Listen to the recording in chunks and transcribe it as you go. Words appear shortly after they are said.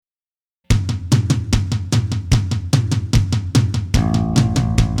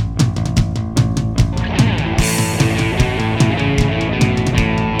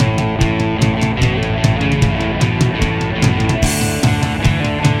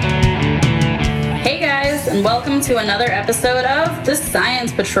and welcome to another episode of The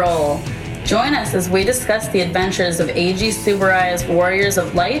Science Patrol. Join us as we discuss the adventures of Eiji Tsuburai's Warriors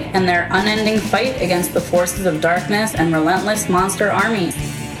of Light and their unending fight against the forces of darkness and relentless monster armies.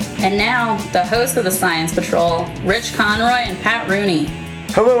 And now, the hosts of The Science Patrol, Rich Conroy and Pat Rooney.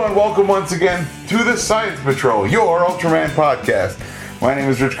 Hello and welcome once again to The Science Patrol, your Ultraman podcast. My name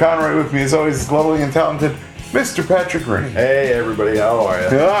is Rich Conroy. With me as always is lovely and talented Mr. Patrick Rooney. Hey everybody, how are you?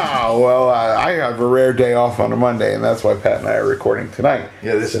 I have a rare day off on a Monday, and that's why Pat and I are recording tonight.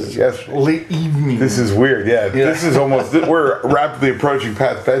 Yeah, this is late evening. This is weird, yeah. This is almost, we're rapidly approaching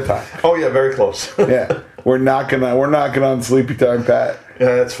Pat's bedtime. Oh yeah, very close. Yeah, we're knocking on sleepy time, Pat.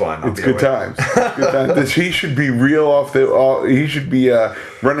 Yeah, that's fine. It's good times. Good times. He should be he should be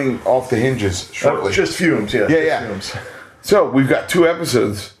running off the hinges shortly. Just fumes, yeah. Yeah. Fumes. So we've got two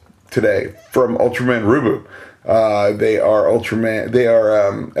episodes today from Ultraman Rubu. They are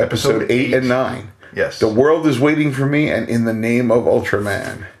episode 8 and 9. Yes. The World is Waiting for Me and In the Name of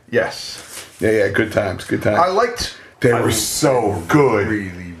Ultraman. Yes. Yeah, good times. They were so good.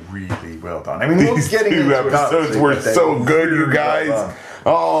 Really well done. I mean, These two episodes were so good, you guys. Well,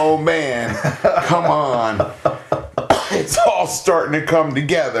 oh, man. Come on. It's all starting to come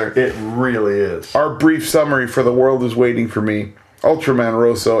together. it really is. Our brief summary for The World is Waiting for Me. Ultraman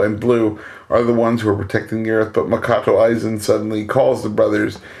Rosso and Blue are the ones who are protecting the Earth, but Makoto Aizen suddenly calls the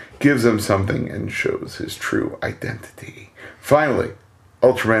brothers, gives them something, and shows his true identity. Finally,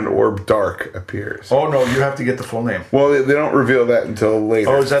 Ultraman Orb Dark appears. Oh no, you have to get the full name. Well, they don't reveal that until later.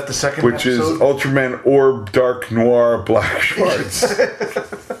 Oh, is that the second Which episode? is Ultraman Orb Dark Noir Black Schwartz.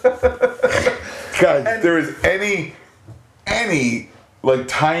 God, there is any like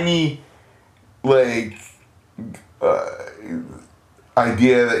tiny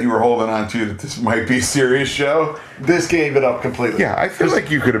idea that you were holding on to that this might be a serious show. This gave it up completely. Yeah, I feel like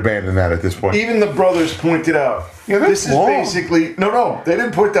you could abandon that at this point. Even the brothers pointed out. Yeah, that's this is long. basically no. They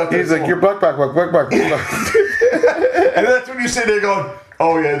didn't point out. He's like, you're buck. And that's when you say they're going.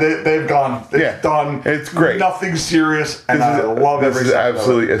 Oh yeah, they've gone. It's done. It's great. Nothing serious, and I love every This is second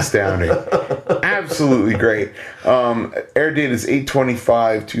absolutely astounding. Absolutely great. Air date is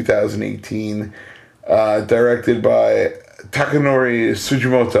 8/25/2018. Directed by Takanori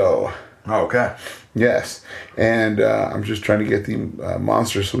Sugimoto. Okay. Yes, and I'm just trying to get the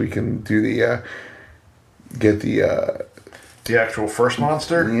monster so we can do the The actual first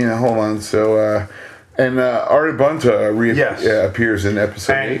monster. Yeah, hold on. So. And Aribunta appears in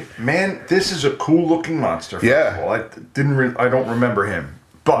episode 8. Man, this is a cool looking monster. First of all. I don't remember him,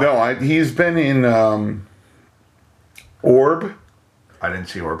 but no, he's been in Orb. I didn't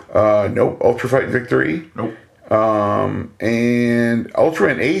see Orb. Nope. Ultra Fight Victory. Nope. And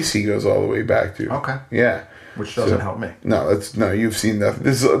Ultraman Ace he goes all the way back to. Okay. Yeah. Which doesn't help me. No, you've seen nothing.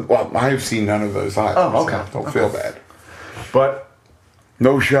 I've seen none of those either. Oh, okay. So don't feel bad. But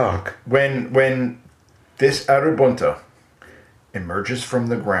no shock. When this Aribunta emerges from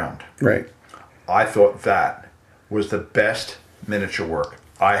the ground, right? I thought that was the best miniature work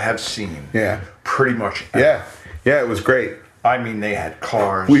I have seen. Yeah. Pretty much ever. Yeah, it was great. I mean, they had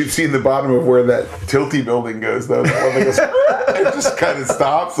cars. We've seen the bottom of where that Tilty building goes, though. That one that goes, it just kind of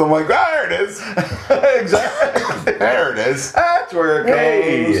stops. I'm like, there it is. Exactly. There it is. That's where it goes.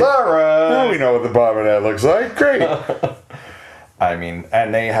 Hey. All right. Now we know what the bottom of that looks like. Great. I mean,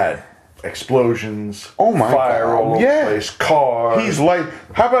 and they had explosions. Oh my fire God. all over the place. Cars. He's like,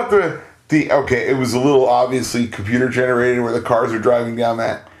 how about the okay, it was a little obviously computer generated where the cars are driving down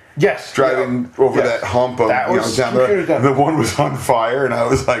that. Yes. Driving over that hump of down there. The one was on fire, and I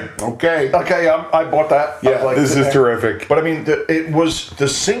was like, okay. Okay, I bought that. Yeah, like, this is terrific. But I mean, it was the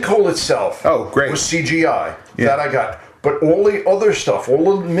sinkhole itself. Oh, great. Was CGI that I got. But all the other stuff,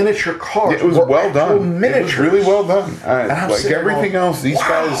 all the miniature cars, it was well done. Miniatures. It was really well done. Like everything else, these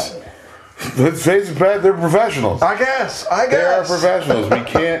guys. Let's face it, Pat, they're professionals. I guess. They are professionals.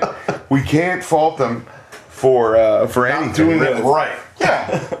 We can't fault them for anything. Doing it right.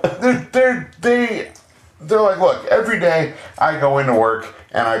 Yeah, they're like, look, every day I go into work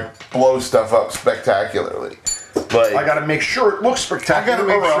and I blow stuff up spectacularly. Like, I got to make sure it looks spectacular. I got to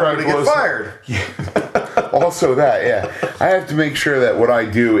make sure I'm going to get fired. Yeah. Also that, yeah, I have to make sure that what I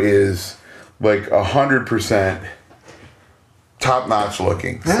do is like 100% top-notch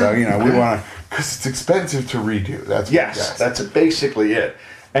looking. So we want to, because it's expensive to redo. That's basically it.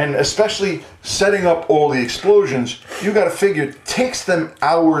 And especially setting up all the explosions, you got to figure it takes them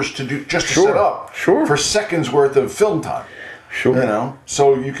hours to do just to set up. Sure. For seconds worth of film time. Sure.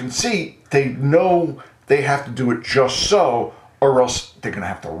 So you can see they know they have to do it just so or else they're going to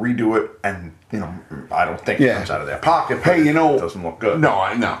have to redo it, and, I don't think it comes out of their pocket. Hey, it doesn't look good. No,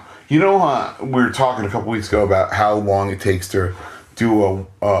 I know. We were talking a couple weeks ago about how long it takes to do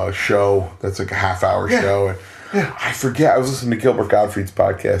a show that's like a half-hour show. And I forget. I was listening to Gilbert Gottfried's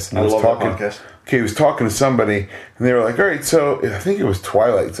podcast, and I love that podcast. Okay, he was talking to somebody, and they were like, all right, so I think it was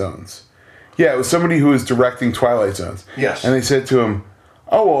Twilight Zones. Yeah, it was somebody who was directing Twilight Zones. Yes. And they said to him,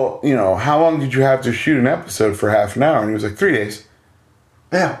 oh, well, how long did you have to shoot an episode for half an hour? And he was like, 3 days.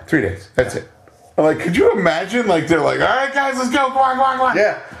 Yeah. 3 days. That's it. I'm like, could you imagine? Like, they're like, all right, guys, let's go. Come on.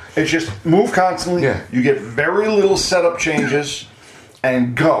 Yeah. It's just move constantly. Yeah. You get very little setup changes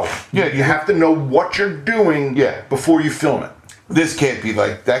and go. Yeah, You have to know what you're doing before you film it. This can't be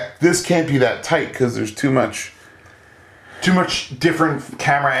like that. This can't be that tight because there's too much different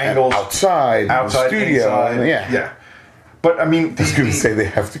camera angles. Outside, studio. Inside. Yeah. But, I mean... I was going to say they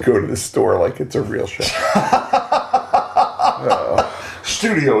have to go to the store like it's a real show.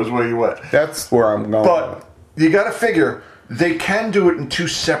 Studio is where you went. That's where I'm going. But you got to figure they can do it in two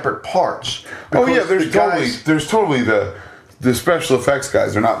separate parts. Oh yeah, there's totally the special effects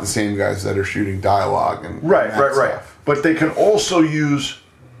guys are not the same guys that are shooting dialogue and right. stuff. But they can also use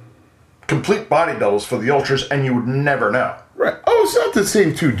complete body doubles for the ultras, and you would never know. Right. Oh, it's not the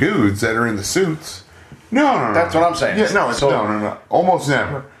same two dudes that are in the suits. No. That's what I'm saying. Yeah, no. Almost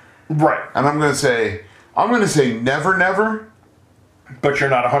never. Right. And I'm going to say never. But you're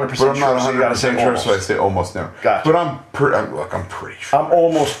not 100% sure. But I'm not 100% sure, almost. So I say almost never. Gotcha. But I'm pretty sure. I'm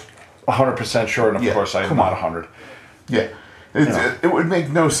almost 100% sure, and of course I'm not 100. Yeah. It would make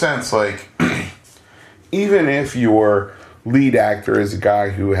no sense, like, even if your lead actor is a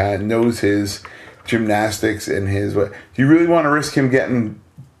guy who knows his gymnastics and his... Do you really want to risk him getting...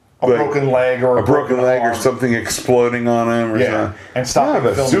 a broken leg or a broken leg or something exploding on him or something? And stop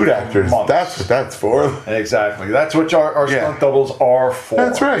the suit actors. That's what that's for. Exactly. That's what our stunt doubles are for.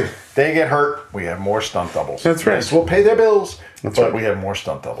 That's right. They get hurt, we have more stunt doubles. That's right. Yes, we'll pay their bills, but we have more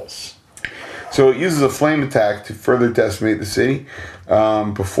stunt doubles. So it uses a flame attack to further decimate the city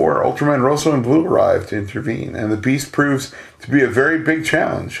before Ultraman Rosso and Blue arrive to intervene. And the beast proves to be a very big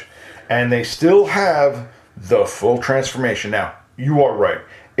challenge. And they still have the full transformation. Now, you are right.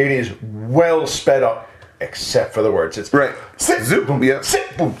 It is well sped up, except for the words. It's right. Sit, Zoop, boom, yep.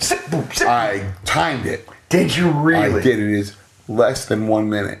 sit, boom, sit, boom, sit. I timed it. Did you really? I did. It is less than 1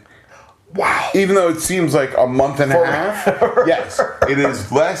 minute. Wow. Even though it seems like a month and a half. Yes. It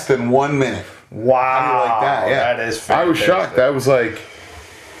is less than 1 minute. Wow. How do you like that? Yeah. That is fantastic. I was shocked. I was like,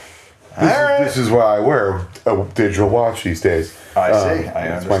 this is why I wear a digital watch these days. I see. I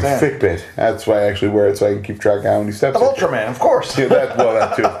understand. It's my Fitbit. That's why I actually wear it, so I can keep track of how many steps. Of Ultraman, of course. Yeah,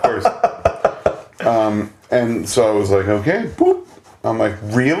 that too, of course. And so I was like, okay, boop. I'm like,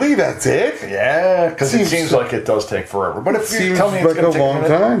 really? That's it? Yeah, because it seems like it does take forever. But if you tell me it's like going to take a long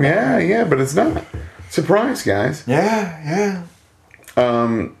time, yeah, but it's not. Surprise, guys. Yeah.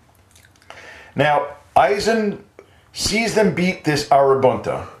 Now, Aizen sees them beat this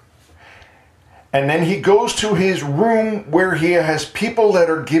Arabunta. And then he goes to his room where he has people that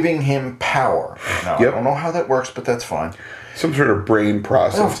are giving him power. Now, I don't know how that works, but that's fine. Some sort of brain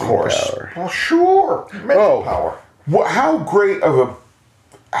processing power. Well, sure. Mental power. How great of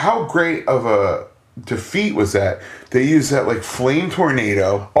a defeat was that? They used that like flame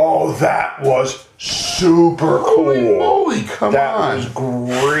tornado. Oh, that was super cool. Holy moly, come on. That was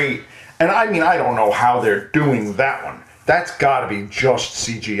great. And I mean, I don't know how they're doing that one. That's got to be just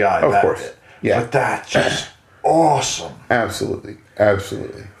CGI. Of course. Bit. Yeah. But that's just awesome. Absolutely.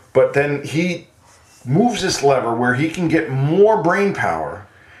 But then he moves this lever where he can get more brain power.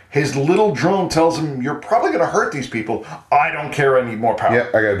 His little drone tells him, you're probably going to hurt these people. I don't care. I need more power. Yeah,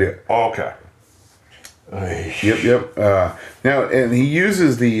 I got to do it. Okay. Yep. Now, and he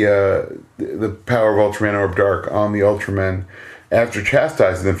uses the power of Ultraman Orb Dark on the Ultramen after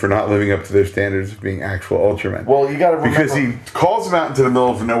chastising them for not living up to their standards of being actual Ultramen. Well, you got to remember... Because he calls them out into the middle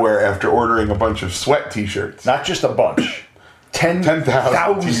of nowhere after ordering a bunch of sweat t-shirts. Not just a bunch.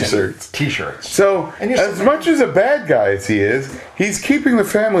 10,000 t-shirts. So, as much as a bad guy as he is, he's keeping the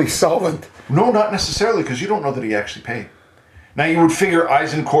family solvent. No, not necessarily, because you don't know that he actually paid. Now, you would figure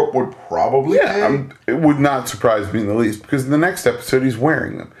Eisencorp would probably pay. It would not surprise me in the least, because in the next episode, he's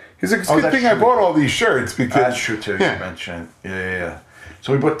wearing them. He's like, it's a good thing I bought all these shirts, because... That's true, too. You mentioned Yeah.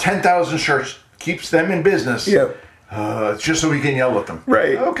 So we bought 10,000 shirts, keeps them in business. Yep. Just so we can yell at them.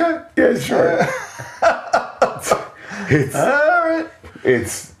 Right. Okay. Yeah, sure. All right.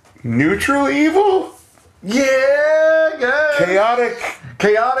 It's neutral evil? Yeah, guys.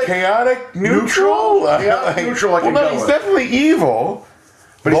 Chaotic neutral? Chaotic neutral, I can go he's definitely evil,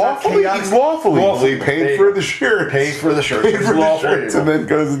 But he's not Lawfully, chaotic. he's lawfully paid for the shirts. Paid for the shirts. Paid He's for the lawfully shirts, able. and then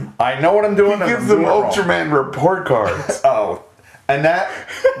goes and I know what I'm doing. and gives I'm them doing it wrong. Ultraman report cards. Oh, and that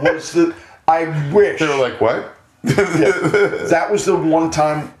was the. I wish. They were like, what? That was the one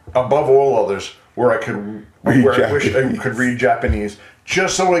time above all others where I wish I could read Japanese,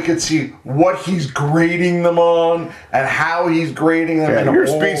 just so I could see what he's grading them on and how he's grading them. Yeah, and your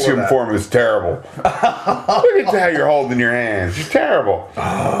all of specium that. form is terrible. Look at how you're holding your hands. You're terrible.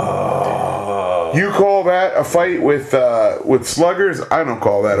 You call that a fight with sluggers? I don't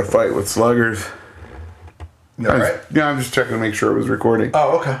call that a fight with sluggers. No, right? I'm just checking to make sure it was recording.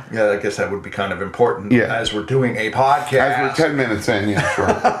 Oh, okay. Yeah, I guess that would be kind of important. Yeah. As we're doing a podcast. As we're 10 minutes in, yeah, sure.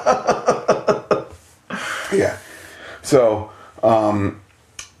 Yeah. So, and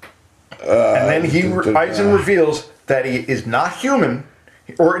then Aizen reveals that he is not human,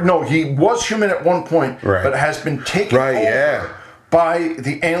 or no, he was human at one point, Right. but has been taken over by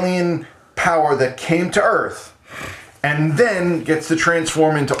the alien power that came to Earth, and then gets to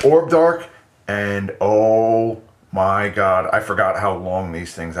transform into Orb Dark, and oh my God, I forgot how long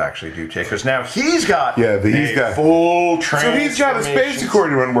these things actually do take, because now he's got full transformation. So he's got a space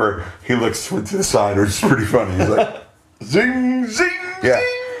accordion one where he looks to the side, which is pretty funny. He's like, zing, zing,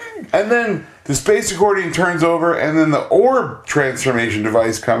 zing. And then the space accordion turns over, and then the orb transformation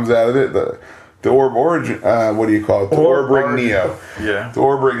device comes out of it. The orb origin, what do you call it? The orb ring Neo. Yeah. The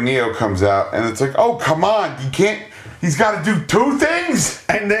orb ring Neo comes out, and it's like, oh, come on, you can't. He's got to do two things.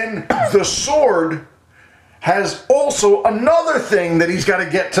 And then the sword has also another thing that he's got to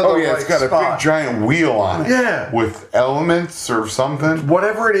get to the right spot. It's got a big giant wheel on it. Yeah. With elements or something.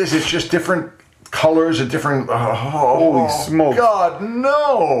 Whatever it is, it's just different colors and different. Holy smokes. God,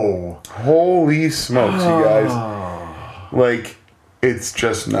 no. Holy smokes, you guys. Like, it's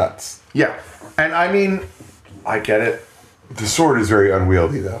just nuts. Yeah. And I mean, I get it. The sword is very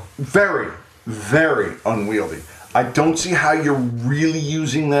unwieldy, though. Very, very unwieldy. I don't see how you're really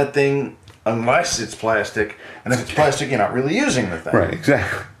using that thing unless it's plastic. And if it's plastic, you're not really using the thing. Right,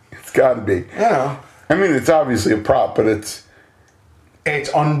 exactly. It's got to be. Yeah. I mean, it's obviously a prop, but it's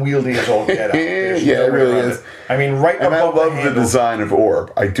unwieldy as all get out. There's yeah, no it way really around is. it. I mean, right and above I love the the design of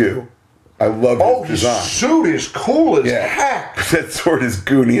Orb. I do. I love his his design. suit is cool as heck. But that sword is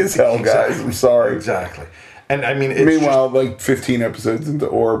goony as hell, guys. I'm sorry. Exactly. And I mean, it's meanwhile, like 15 episodes into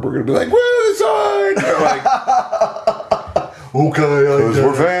Orb, we're gonna be like, "Where's the sword?" They're like, okay, because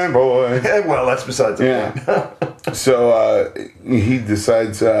we're fanboys. Well, that's besides the point. So he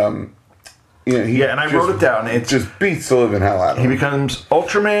decides. And I wrote it down. It just beats the living hell out of He him. becomes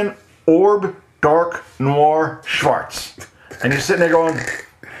Ultraman Orb Dark Noir Schwartz, and he's sitting there going.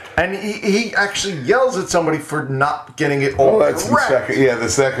 And he actually yells at somebody for not getting it all that's correct. the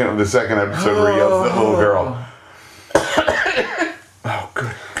second episode where he yells at the little girl. Oh,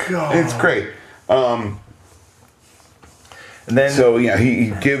 good God! It's great. And then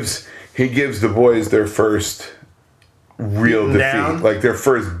he gives the boys their first real defeat, down. like their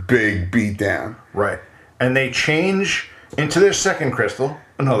first big beat down. Right, and they change into their second crystal,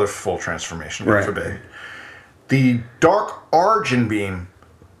 another full transformation. God forbid. The Dark Origin Beam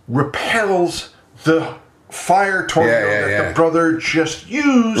repels the fire tornado that the brother just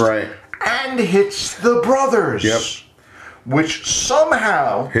used, and hits the brothers. Yep. Which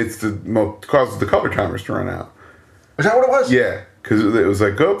somehow causes the color timers to run out. Is that what it was? Yeah, because it was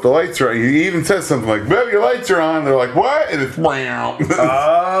like, oh, the lights are on. He even says something like, well, your lights are on. They're like, what? And it's wow.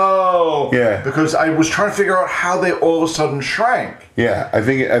 Oh. Yeah. Because I was trying to figure out how they all of a sudden shrank. Yeah, I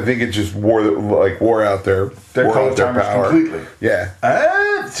think it just wore out their color timers power completely.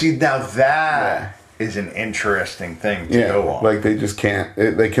 Yeah. See, now that is an interesting thing to go on. Like they just can't.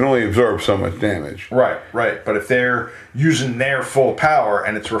 They can only absorb so much damage. Right. But if they're using their full power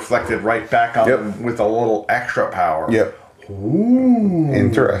and it's reflected right back on them with a little extra power. Yep. Ooh.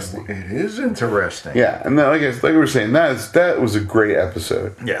 Interesting. It is interesting. Yeah, and then, like we were saying, that was a great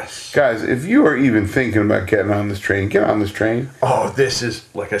episode. Yes. Guys, if you are even thinking about getting on this train, get on this train. Oh, this is,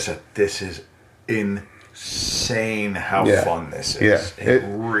 like I said, this is insane how fun this is. Yeah. It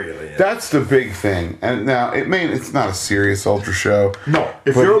really is. That's the big thing. And now, it's not a serious Ultra show. No.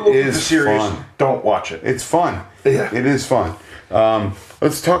 If you're looking for serious, fun. don't watch it. It's fun. Yeah. It is fun.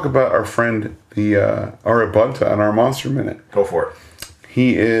 Let's talk about our friend, the Arabunta, on our Monster Minute. Go for it.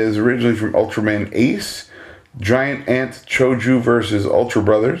 He is originally from Ultraman Ace, Giant Ant Choju versus Ultra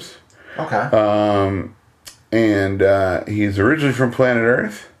Brothers. Okay. And he's originally from planet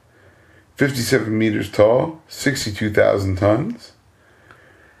Earth, 57 meters tall, 62,000 tons.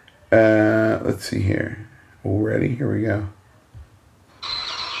 Let's see here. All ready? Here we go.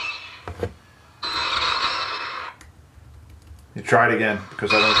 You try it again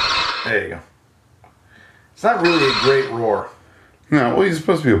because I don't. There you go. It's not really a great roar. No, well, he's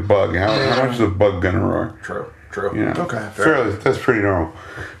supposed to be a bug. How much is a bug gonna roar? True. You know, Okay. Fair. that's pretty normal.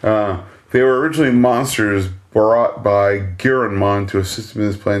 They were originally monsters brought by Gironmon to assist him in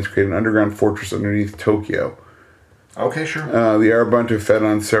his plans to create an underground fortress underneath Tokyo. Okay, sure. The Arabunta fed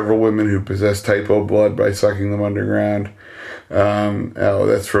on several women who possessed typo blood by sucking them underground.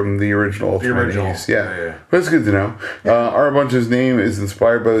 That's from the original. The original. Yeah. That's good to know. Arabunta's name is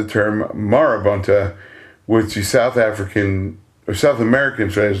inspired by the term Marabunta, which is South American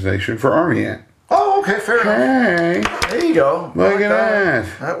translation for army ant. Oh, okay, fair enough. Hey, There you go. look at that.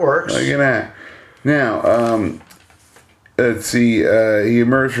 That works. Look at that. Now, let's see. He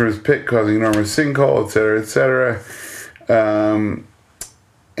emerged from his pit, causing enormous sinkhole, etc.,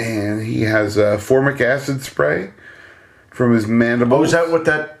 and he has formic acid spray from his mandibles. Oh, is that what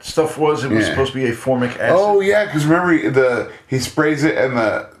that stuff was? It was supposed to be a formic acid. Oh yeah, because remember he sprays it and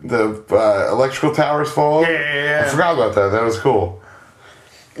the electrical towers fall. Yeah. I forgot about that. That was cool.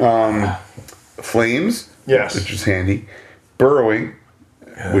 Flames. Yes. Which is handy. Burrowing,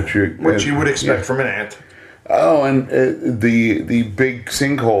 which you would expect from an ant. Oh, and the big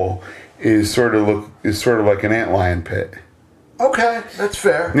sinkhole is sort of like an antlion pit. Okay, that's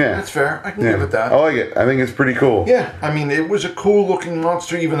fair. Yeah, That's fair. I can give it that. I like it. I think it's pretty cool. Yeah, I mean, it was a cool looking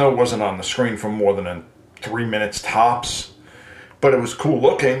monster, even though it wasn't on the screen for more than 3 minutes tops. But it was cool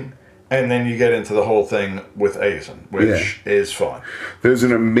looking, and then you get into the whole thing with Aizen, which is fun. There's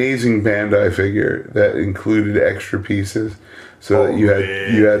an amazing Bandai figure that included extra pieces, so that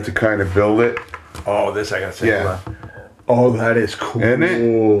you had to kind of build it. Oh, this I gotta say. Yeah. Oh, that is cool. Isn't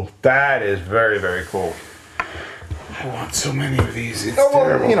it? That is very, very cool. I want so many of these. It's Oh, well,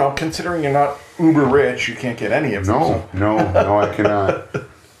 terrible. you know, considering you're not uber rich, you can't get any of them. No, I cannot.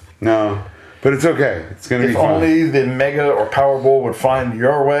 No, but it's okay. It's gonna be If fun. only the Mega or Powerball would find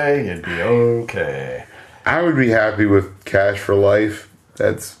your way, you'd be okay. I would be happy with cash for life.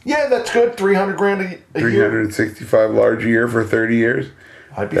 That's Yeah, that's good. 300 grand a year. 365 large a year for 30 years.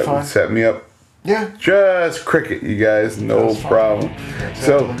 I'd be That fine. would set me up. Yeah. Just cricket, you guys. No That's fine. problem.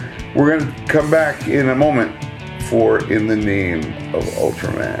 So we're gonna come back in a moment for In the Name of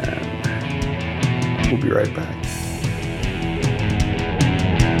Ultraman. We'll be right back.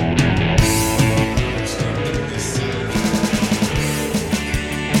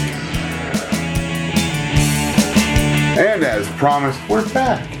 And as promised, we're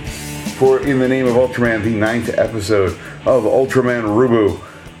back for In the Name of Ultraman, the 9th episode of Ultraman Rubu.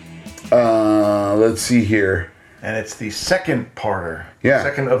 Let's see here. And it's the second parter. Yeah.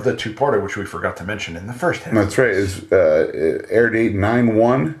 Second of the two-parter, which we forgot to mention in the first half. That's right. It's air date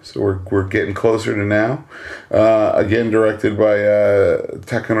 9/1, so we're getting closer to now. Again, directed by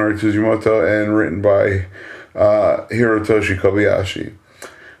Takanori Tsujimoto and written by Hirotoshi Kobayashi.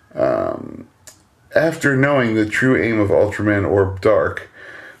 After knowing the true aim of Ultraman Orb Dark,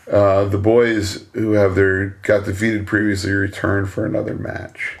 the boys who got defeated previously return for another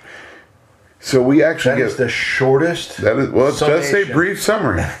match. So we actually That is the shortest. That is, well, it does say summation. brief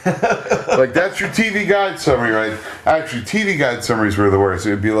summary. Like, that's your TV guide summary, right? Actually, TV guide summaries were the worst.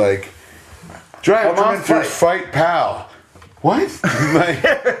 It would be like, Giant Ultraman Monsters fight Pal. What? Like,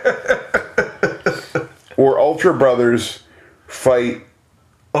 or Ultra Brothers fight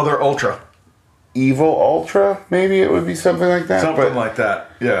Other Ultra. Evil Ultra? Maybe it would be something like that. Something but like that.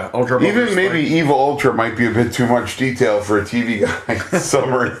 Yeah. Ultra. even Brothers maybe fight. Evil Ultra might be a bit too much detail for a TV guide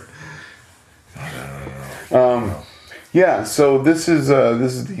summary. Yeah, so this is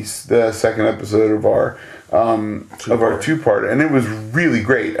the second episode of our two-part, and it was really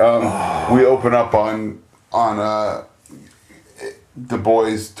great. We open up on the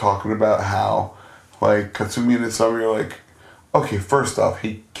boys talking about how, like, Katsumi and Isami are like, okay, first off,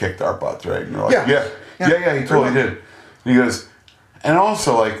 he kicked our butts, right? And they're like, yeah, he totally did. And he goes, and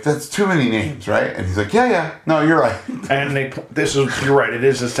also, like, that's too many names, right? And he's like, yeah, no, you're right. And you're right. It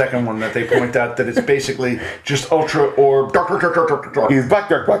is the second one that they point out that it's basically just Ultra or Dark. He's black.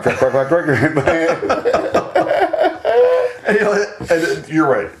 And you're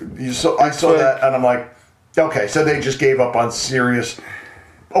right. I saw that, and I'm like, okay, so they just gave up on Sirius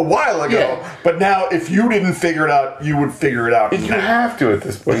a while ago. Yeah. But now, if you didn't figure it out, you would figure it out. You have to at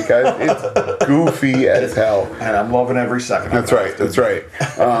this point, guys. It's goofy as hell. And I'm loving every second. That's right. That's right.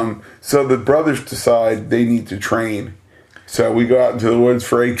 So the brothers decide they need to train. So we go out into the woods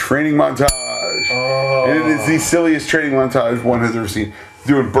for a training montage. Oh. And it is the silliest training montage one has ever seen.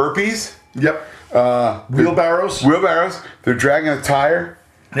 Doing burpees. Yep. Wheelbarrows. They're dragging a tire.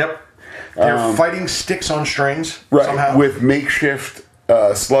 Yep. They're fighting sticks on strings. Right. Somehow. With makeshift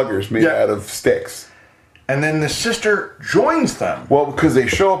sluggers made out of sticks. And then the sister joins them. Well, because they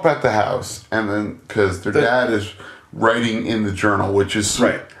show up at the house, and then because their dad is writing in the journal, which is sweet.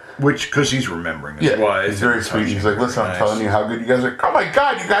 Right. Which, because he's remembering his wife. He's very sweet. He's like, listen, I'm telling you how good you guys are. Oh my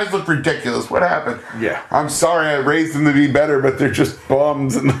God, you guys look ridiculous. What happened? Yeah. I'm sorry I raised them to be better, but they're just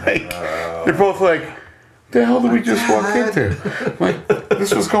bums. And like, they're both like, the hell did we just walk into? Like,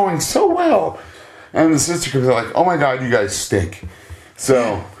 this was going so well. And the sister comes out like, oh my God, you guys stink.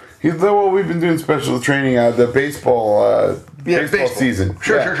 So, he's like, well, we've been doing special training at the baseball season.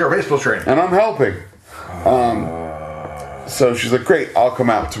 Sure. Baseball training. And I'm helping. So she's like, great, I'll come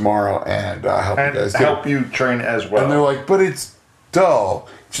out tomorrow and help you guys. Help you train as well. And they're like, but it's dull.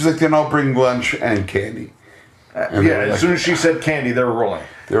 She's like, then I'll bring lunch and candy. And as soon as she said candy, they were rolling.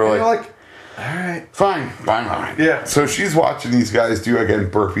 They were like, all right. Fine. Yeah. So she's watching these guys do, again,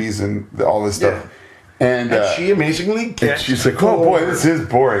 burpees and all this stuff. Yeah. And she amazingly gets she's like, oh boy, this is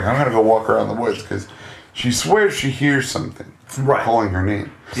boring. I'm going to go walk around the woods because she swears she hears something calling her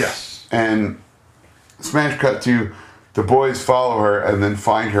name. Yes. And smash cut to the boys follow her and then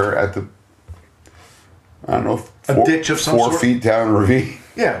find her at the, I don't know, a ditch of some sort? 4 feet down a ravine.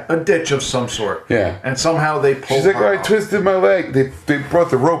 Yeah, a ditch of some sort. Yeah. And somehow they pull She's like, her I twisted my leg. They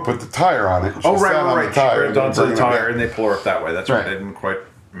brought the rope with the tire on it. She right. The tire she grabbed onto the tire and and they pull her up that way. That's right. I didn't quite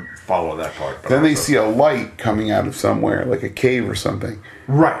follow that part. But then they see a light coming out of somewhere, like a cave or something.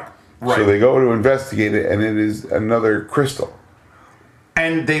 Right. So they go to investigate it, and it is another crystal.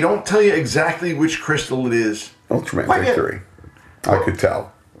 And they don't tell you exactly which crystal it is. Ultraman Victory. I could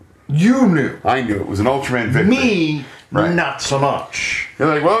tell. You knew. I knew it was an Ultraman Victory. Me, not so much.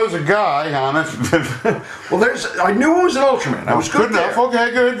 You're like, well, there's a guy on it. Well, I knew it was an Ultraman. I was good enough. there.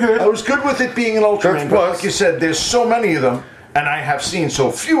 Okay, good. I was good with it being an Ultraman. But like you said, there's so many of them, and I have seen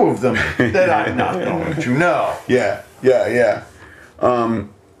so few of them that I'm not going to know. Yeah.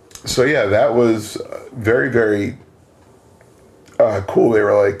 So yeah, that was very, very cool. They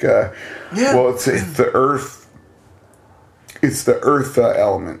were like, well, it's the Earth. It's the Earth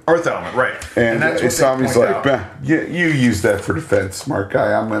element. Earth element, right? And that's Isami's like, you use that for defense, smart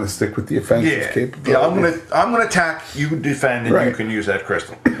guy. I'm going to stick with the offensive capability. Yeah, I'm gonna attack. You defend, and you can use that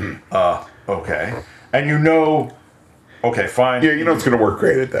crystal. Okay, and okay, fine. Yeah, it's going to work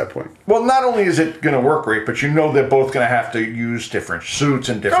great at that point. Well, not only is it going to work great, but they're both going to have to use different suits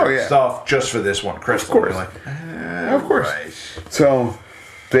and different stuff just for this one crystal. Of course. Of course. Right. So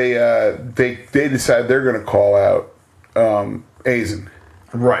they decide they're going to call out Aizen.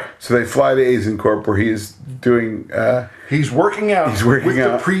 Right. So they fly to Aizen Corp where he's doing... he's working out with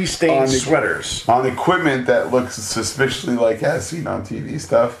the pre-stained sweaters. On equipment that looks suspiciously like as seen on TV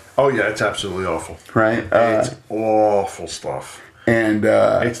stuff. Oh, yeah, it's absolutely awful. Right? It's awful stuff. And...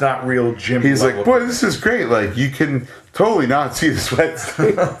 it's not real gym He's like, boy, this is great. Like, you can totally not see the sweat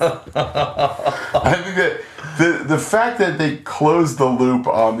stain. I think that the fact that they closed the loop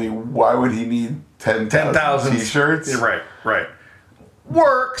on the why would he need 10,000 t-shirts? Right.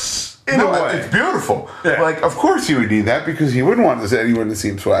 Works in a way. It's beautiful. Yeah. Like, of course he would need that because he wouldn't want anyone to see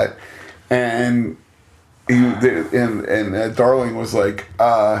him sweat. And Darling was like,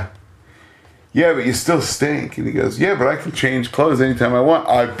 yeah, but you still stink. And he goes, yeah, but I can change clothes anytime I want.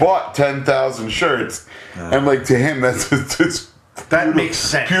 I bought 10,000 shirts. And like to him, that's that makes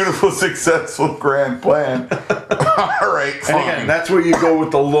sense. Beautiful, successful, grand plan. All right, fine. And again, that's where you go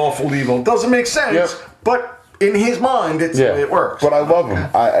with the lawful evil. Doesn't make sense, but in his mind, it works. But I love him.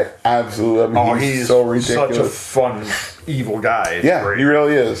 I absolutely love him. He's so ridiculous. Such a fun, evil guy. It's great. He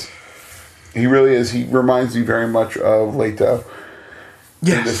really is. He really is. He reminds me very much of Leto.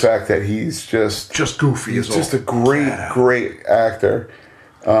 Yes. And the fact that he's just goofy. He's just a great actor.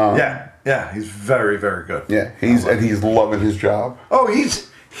 Yeah, he's very, very good. Yeah, he's loving his job. Oh,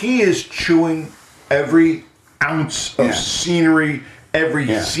 he is chewing every ounce of scenery, every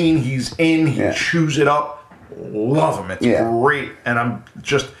scene he's in. He chews it up. Love him. It's great, and I'm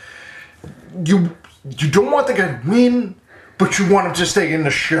just you don't want the guy to win, but you want him to stay in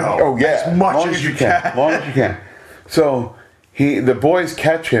the show. Oh yeah, as much as you can. As long as you can. So the boys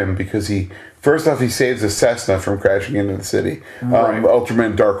catch him because he saves a Cessna from crashing into the city. Right.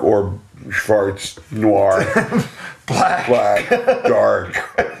 Ultraman Dark Orb Schwarz Noir black dark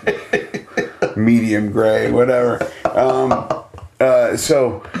medium gray whatever.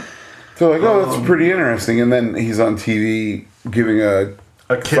 So they're like, oh, that's pretty interesting. And then he's on TV giving a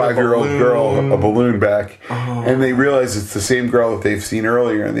 5-year-old girl a balloon back. And they realize it's the same girl that they've seen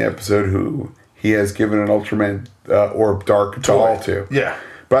earlier in the episode who he has given an Ultraman Orb Dark doll to. Yeah.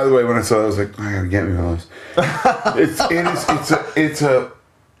 By the way, when I saw that, I was like, I gotta get me one of those.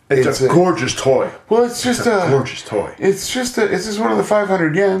 It's a gorgeous toy. Well, it's just a gorgeous toy. It's just one of the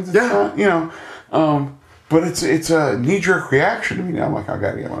 500 yens. It's not, But it's a knee-jerk reaction to me now. I'm like, I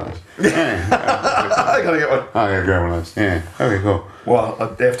gotta get one of those. I gotta get one. I gotta grab one of those. Yeah. Okay, cool.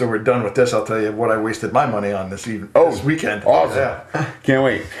 Well, after we're done with this, I'll tell you what I wasted my money on this weekend. Awesome. Yeah. Can't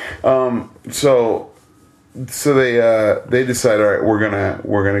wait. So they decide, all right,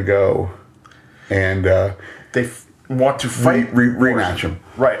 we're gonna go and They want to fight rematch him.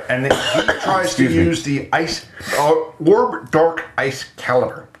 Right, and then he tries to use the Orb Dark Ice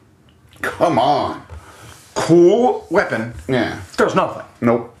Caliber. Come on. Cool weapon. Yeah. Does nothing.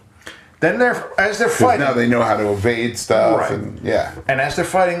 Nope. Then as they're fighting, now they know how to evade stuff, Right. and yeah. and as they're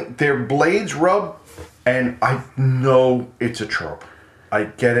fighting, their blades rub, and I know it's a trope. I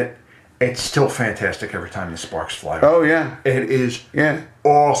get it. It's still fantastic every time the sparks fly. Oh yeah. It is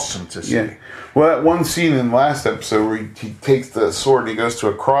awesome to see. Yeah. Well, that one scene in the last episode where he takes the sword and he goes to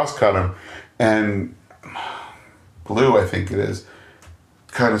a cross cut him, and Blue, I think it is,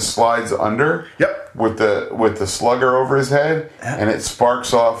 kind of slides under. Yep. With the slugger over his head, and it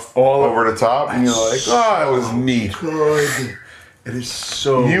sparks off all over the top, and you're like, oh, it was neat. Good. It is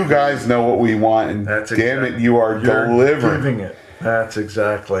so. You guys know what we want, and damn it, you're delivering. Giving it. That's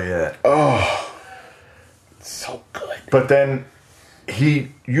exactly it. Oh, so good. But then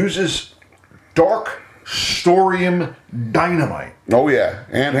he uses Dark Storium Dynamite. Oh yeah,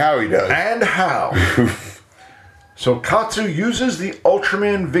 and how he does. And how. So Katsu uses the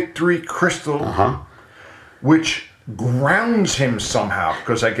Ultraman Victory Crystal, which grounds him somehow,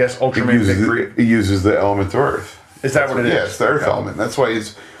 because I guess Ultraman Victory... He uses the element Earth. Is that what it is? Yeah, it's the Earth element. That's why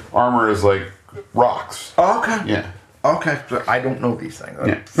his armor is like rocks. Oh, okay. Yeah. Okay, so I don't know these things.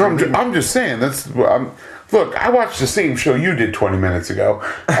 Yeah. No, I'm just saying, look, I watched the same show you did 20 minutes ago.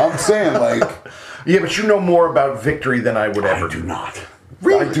 I'm saying, like... Yeah, but you know more about Victory than I would ever do not.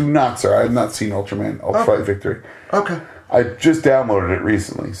 Really? I do not, sir. I have not seen Ultraman Ultrafight Victory. Okay. I just downloaded it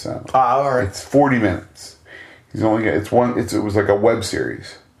recently, so all right. It's 40 minutes. He's only got it was like a web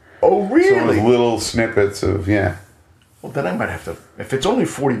series. Oh, really? So it was little snippets of Well, then I might have to. If it's only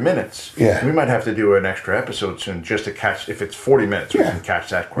 40 minutes, we might have to do an extra episode soon just to catch. If it's 40 minutes, we can catch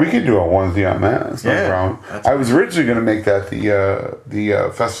that. We could do a onesie on that. That's no problem. I was originally going to make that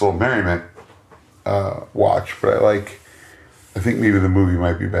the Festival of Merriment watch, but I think maybe the movie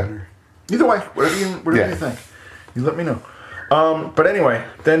might be better. Either way, whatever you think, you let me know. But anyway,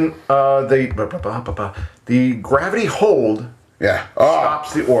 then the gravity hold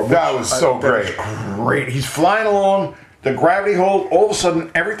stops the orb. That was so great. Great. He's flying along. The gravity hold. All of a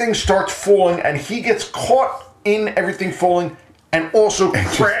sudden, everything starts falling, and he gets caught in everything falling, and also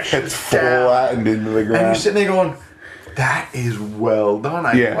crashes down. Flattened into the ground. And you're sitting there going, "That is well done."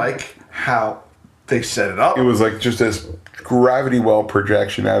 I like how they set it up. It was like just this gravity well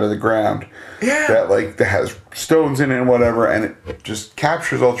projection out of the ground. Yeah. That has stones in it and whatever, and it just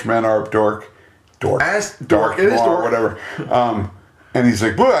captures Ultraman Dork. As Dork, it is Dork. Whatever. And he's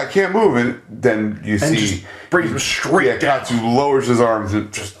like, "Boy, I can't move." And then you see just brings him straight down. Katsu lowers his arms and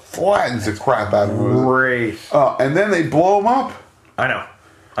just flattens the crap out of him. Great. And then they blow him up. I know.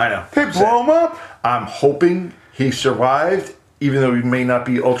 They blow him up. I'm hoping he survived, even though he may not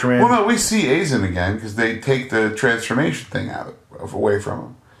be Ultraman. Well, no, we see Aizen again because they take the transformation thing away from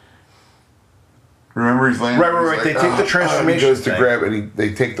him. Remember, he's laying. Right. They take the transformation. He goes to grab it. And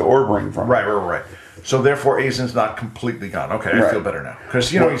they take the orb ring from him. Right. So therefore, Aizen's not completely gone. Okay, I feel better now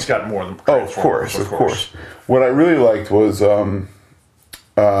because he's got more than. Oh, of course. What I really liked was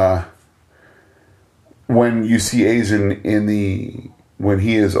when you see Aizen when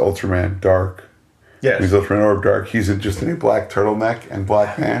he is Ultraman Dark. Yes. He's Ultraman Orb Dark. He's just in a black turtleneck and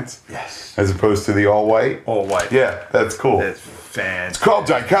black pants. Yes. As opposed to the all white. All white. Yeah, that's cool. That's fantastic. It's called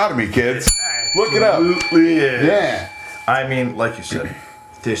dichotomy, kids. Look it up. Absolutely is. Yeah. I mean, like you said,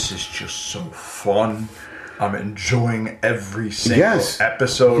 this is just so fun. I'm enjoying every single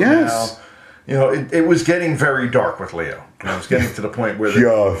episode now. You know, it was getting very dark with Leo. I was getting to the point where...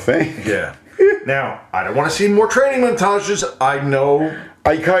 Yeah. Now, I don't want to see more training montages. I know...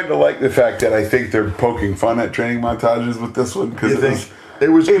 I kind of like the fact that I think they're poking fun at training montages with this one because it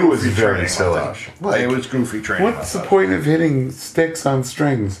was very silly. It was goofy training. What's the point of hitting sticks on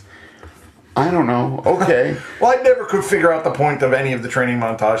strings? I don't know. Okay. Well, I never could figure out the point of any of the training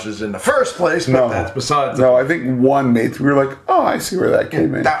montages in the first place, but that's besides the point. I think one made we were like, oh, I see where that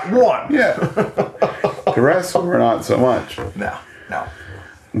came in. That one. Yeah. The rest were not so much. No.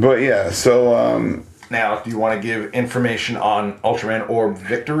 But yeah, so... now, do you want to give information on Ultraman Orb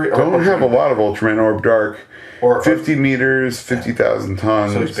Victory? Don't have a lot of Ultraman Orb Dark. 50 meters, 50,000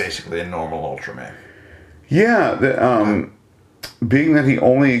 tons. So he's basically a normal Ultraman. Yeah. Being that he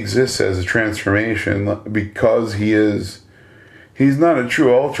only exists as a transformation because he is He's not a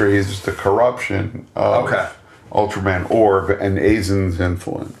true Ultra. He's just a corruption of Ultraman Orb and Aizen's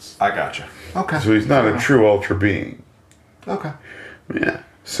influence. I gotcha. Okay. So he's not a true Ultra being. Okay. Yeah.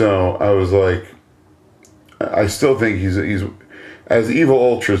 So I was like, I still think he's as evil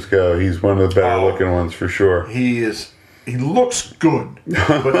Ultras go, he's one of the better looking ones for sure. He looks good,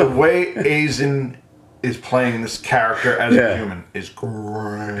 but the way Aizen is playing this character as a human is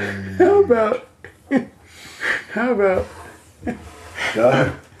great. How about Go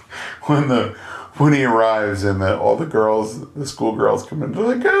ahead. when he arrives and all the schoolgirls come in, they're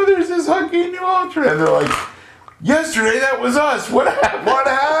like, oh, there's this hunky new Ultra, and they're like, yesterday that was us. What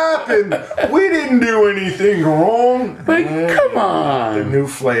happened? We didn't do anything wrong. Like, come on. The new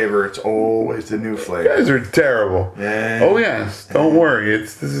flavor. It's always the new flavor. You guys are terrible. Yeah. Oh yes. Don't worry.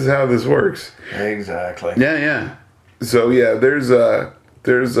 This is how this works. Exactly. Yeah. So yeah, there's a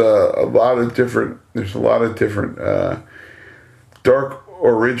lot of different. There's a lot of different. Dark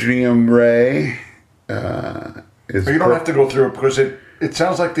Originium Ray. Is But you don't have to go through it because it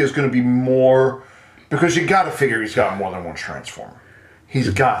sounds like there's going to be more. Because you got to figure he's got more than one transformer. He's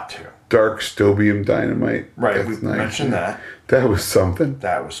got to. Dark Stobium Dynamite. Right, we mentioned that. That was something.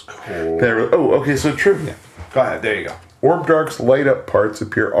 That was cool. Okay, so trivia. Go ahead, there you go. Orb Dark's light up parts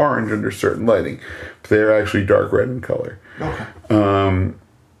appear orange under certain lighting, but they are actually dark red in color. Okay.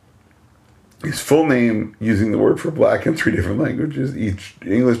 His full name, using the word for black in 3 different languages, each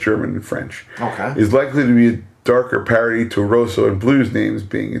English, German, and French, is likely to be a darker parody to Rosso and Blue's names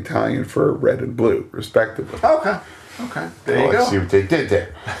being Italian for red and blue, respectively. Okay. There you go. Let's see what they did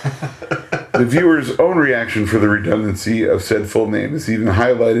there. The viewer's own reaction for the redundancy of said full name is even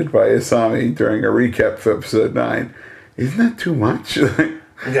highlighted by Asami during a recap of episode 9. Isn't that too much?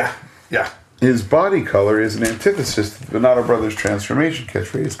 Yeah. His body color is an antithesis to the Venado Brothers transformation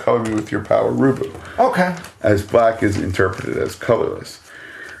catchphrase, color me with your power, Rubu. Okay. As black is interpreted as colorless.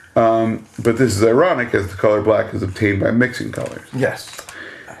 But this is ironic as the color black is obtained by mixing colors. Yes.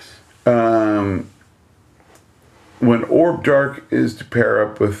 When Orb Dark is to pair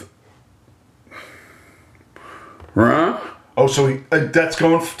up with... Huh? Oh, so that's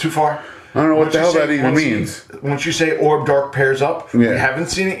going too far? I don't know what the hell that even means. Once you say Orb Dark pairs up, you haven't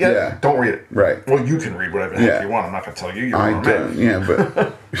seen it yet, don't read it. Right. Well, you can read whatever the heck you want. I'm not going to tell you. You're a grown man. Yeah,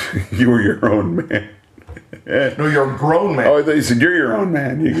 but you were your own man. No, you're a grown man. Oh, I thought you said you're your own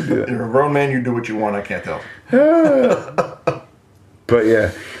man. You can do that. You're a grown man. You do what you want. I can't tell. But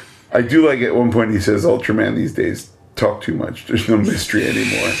yeah, I do like at one point he says Ultraman these days talk too much. There's no mystery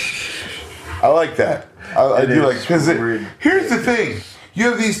anymore. I like that. I do like because here's the thing. You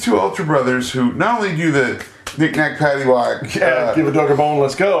have these two Ultra brothers who not only do the knick-knack paddywhack. Give a dog a bone,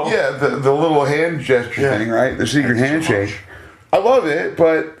 let's go. Yeah, the little hand gesture thing, right? The secret handshake. I love it,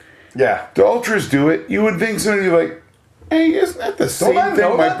 but the Ultras do it. You would think somebody would be like, hey, isn't that the same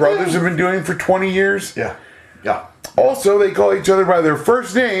thing my brothers have been doing for 20 years? Yeah. Also, they call each other by their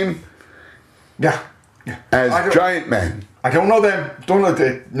first name. Yeah. As giant men. I don't know them. Don't know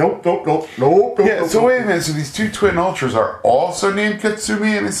them. Nope. Yeah, so wait a minute. So these two twin Ultras are also named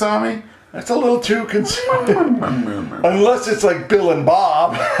Katsumi and Isami? That's a little too concerning. Unless it's like Bill and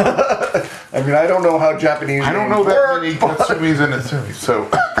Bob. I mean, I don't know how Japanese I don't know that many Katsumis and Isumi, so...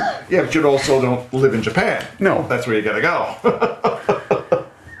 Yeah, but you also don't live in Japan. No. That's where you gotta go.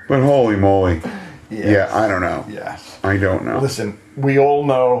 But holy moly. Yes. Yeah, I don't know. Yes. I don't know. Listen, we all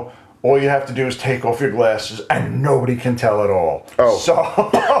know all you have to do is take off your glasses and nobody can tell at all. Oh. So...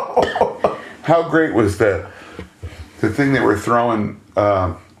 How great was the thing they were throwing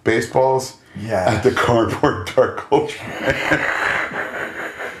baseballs at the cardboard Dark Ultra?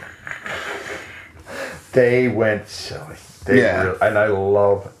 They went silly. Really, and I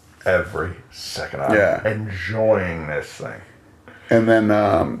love every second of it. Enjoying this thing. And then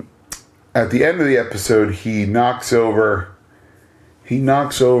at the end of the episode, he knocks over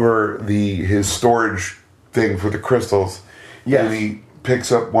his storage thing for the crystals. Yes. And he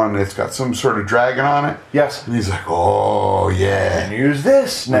picks up one that's got some sort of dragon on it. Yes. And he's like, oh, yeah. And use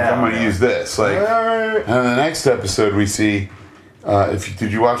this now. Like, I'm going to use this. Like, and in the next episode, we see...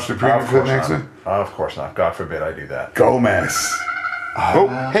 did you watch the preview for the next one? Of course not. God forbid I do that. Gomez.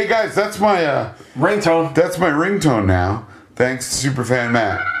 Hey guys, that's my... ringtone. That's my ringtone now. Thanks to Superfan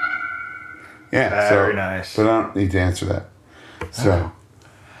Matt. Yeah. Very nice. But I don't need to answer that. So...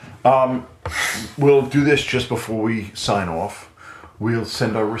 we'll do this just before we sign off. We'll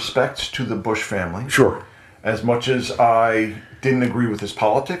send our respects to the Bush family. Sure. As much as I didn't agree with his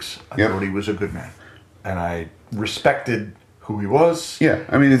politics, I thought he was a good man. And I respected who he was. Yeah,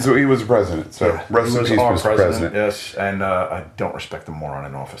 I mean, he was a president, so rest in peace, Mr. President. Yes, and I don't respect the moron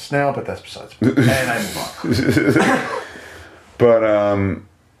in office now, but that's besides the point. And I move on. But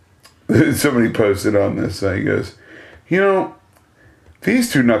somebody posted on this. He goes,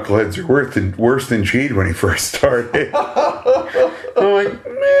 these two knuckleheads are worse than Gene when he first started. I'm like, man,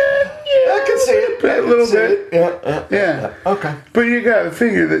 yeah, I can see it. A little bit. Yeah. Okay. But you got to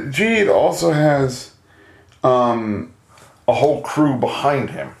figure that Gene also has a whole crew behind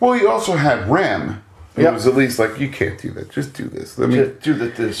him. Well, he also had Rem. It Yep. was at least like, you can't do that. Just do this. Let me Just do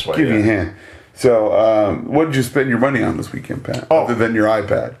it this way. give you a hand. So, what did you spend your money on this weekend, Pat? Oh. Other than your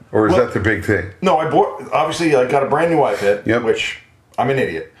iPad? Or is that the big thing? No, I got a brand new iPad, Yep. which I'm an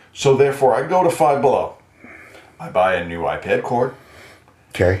idiot. So therefore, I go to Five Below. I buy a new iPad cord,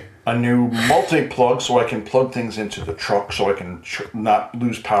 Okay. a new multi-plug so I can plug things into the truck so I can not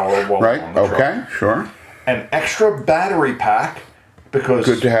lose power while Right. I'm on the truck. Okay. Sure. An extra battery pack because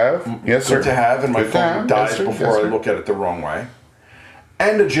Good to have. Yes, sir. good to have, and my Good to phone have. dies Yes, sir. before Yes, I sir. look at it the wrong way.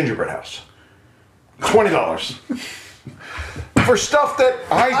 And a gingerbread house. $20 for stuff that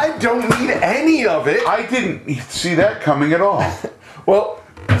I don't need any of it. I didn't see that coming at all. Well,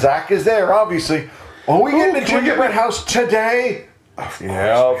 Zach is there, obviously. Are we getting a gingerbread house today?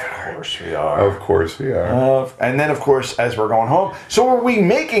 Yeah, of course we are. Of course we are. And then, of course, as we're going home, so are we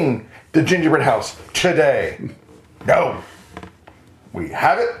making the gingerbread house today? No. We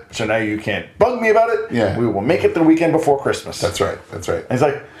have it, so now you can't bug me about it. Yeah. We will make it the weekend before Christmas. That's right. That's right. And he's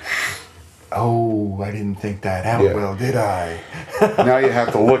like, oh, I didn't think that out Yeah. well, did I? Now you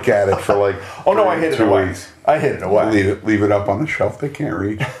have to look at it for like Oh, no, I hid it 2 away. weeks. I hid it away. Leave it up on the shelf. They can't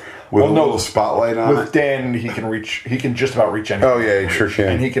reach. With a no, little spotlight on With it. Dan, he can just about reach anything. Oh, yeah, he sure can.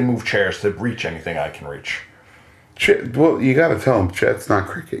 And he can move chairs to reach anything I can reach. Well, you got to tell him, Chet's not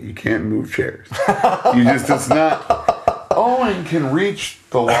cricket. You can't move chairs. It's not. Owen can reach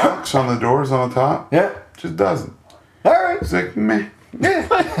the locks on the doors on the top. Yeah. Just doesn't. All right. It's like, meh.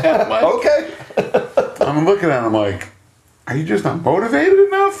 Okay. I'm looking at him like, are you just not motivated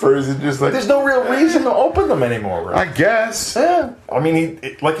enough? Or is it just like, There's no real reason to open them anymore, right? I guess. Yeah. I mean,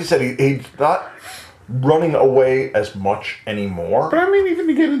 like you said, he's not running away as much anymore. But I mean, even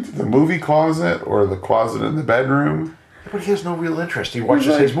to get into the movie closet or the closet in the bedroom. But he has no real interest. He watches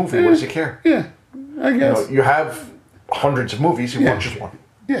He's like, his movie. What does he care? Yeah, I guess. You have hundreds of movies. He watches one.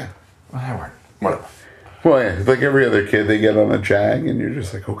 Yeah. Whatever. Well, yeah, it's like every other kid, they get on a Jag, and you're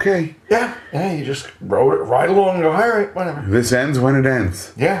just like, okay. Yeah. Yeah, you just ride along and go, all right, whatever. This ends when it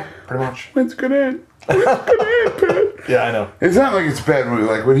ends. Yeah, pretty much. When's it gonna end? When's it gonna end, Pat? Yeah, I know. It's not like it's a bad movie.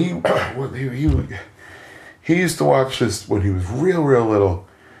 Like when he used to watch this when he was real little.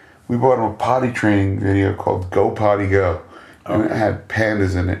 We bought him a potty training video called Go Potty Go, and it had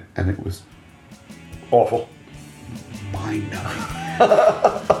pandas in it, and it was Awful. mind-numbing.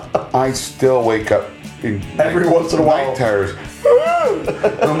 I still wake up in Every once in a while. night terrors.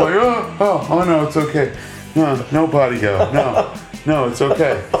 I'm like, oh no, it's okay. No potty go. No, it's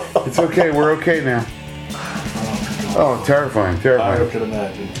okay. It's okay. We're okay now. Oh, terrifying. I could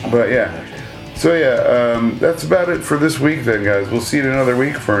imagine. But yeah. So yeah, that's about it for this week then, guys. We'll see you in another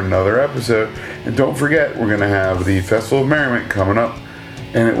week for another episode. And don't forget, we're going to have the Festival of Merriment coming up.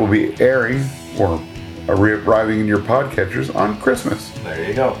 And it will be airing or arriving in your podcatchers on Christmas. There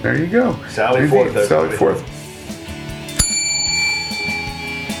you go. There you go. Sally Forth, Sally everybody. Forth.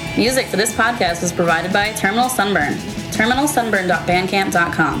 Music for this podcast was provided by Terminal Sunburn.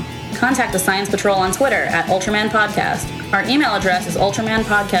 TerminalSunburn.bandcamp.com. Contact the Science Patrol on Twitter at Ultraman Podcast. Our email address is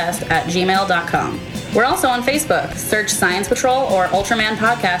ultramanpodcast@gmail.com. We're also on Facebook. Search Science Patrol or Ultraman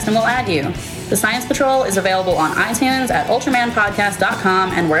Podcast and we'll add you. The Science Patrol is available on iTunes at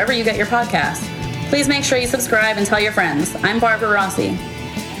ultramanpodcast.com and wherever you get your podcasts. Please make sure you subscribe and tell your friends. I'm Barbara Rossi.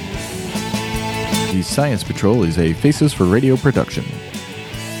 The Science Patrol is a Faces for Radio production.